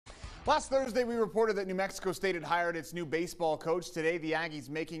Last Thursday, we reported that New Mexico State had hired its new baseball coach. Today, the Aggies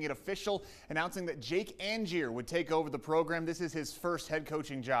making it official, announcing that Jake Angier would take over the program. This is his first head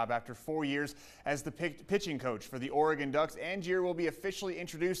coaching job after 4 years as the pitching coach for the Oregon Ducks. Angier will be officially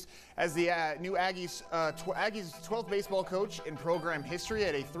introduced as the new Aggies' 12th baseball coach in program history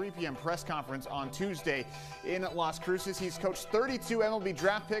at a 3 p.m. press conference on Tuesday in Las Cruces. He's coached 32 MLB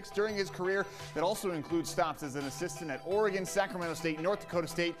draft picks during his career that also includes stops as an assistant at Oregon, Sacramento State, North Dakota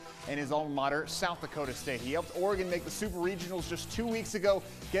State, and his alma mater, South Dakota State. He helped Oregon make the Super Regionals just 2 weeks ago,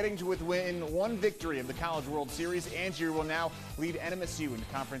 getting to within one victory of the College World Series. Angier will now lead NMSU into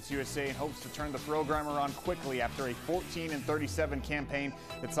Conference USA and hopes to turn the program around quickly after a 14-37 campaign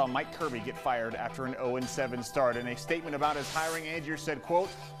that saw Mike Kirby get fired after an 0-7 start. In a statement about his hiring, Angier said, quote,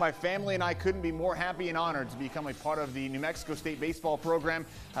 "My family and I couldn't be more happy and honored to become a part of the New Mexico State baseball program.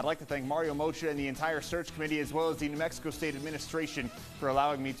 I'd like to thank Mario Mocha and the entire search committee as well as the New Mexico State administration for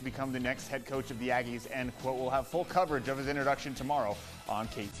allowing me to become the next head coach of the Aggies," end quote. We'll have full coverage of his introduction tomorrow on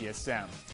KTSM.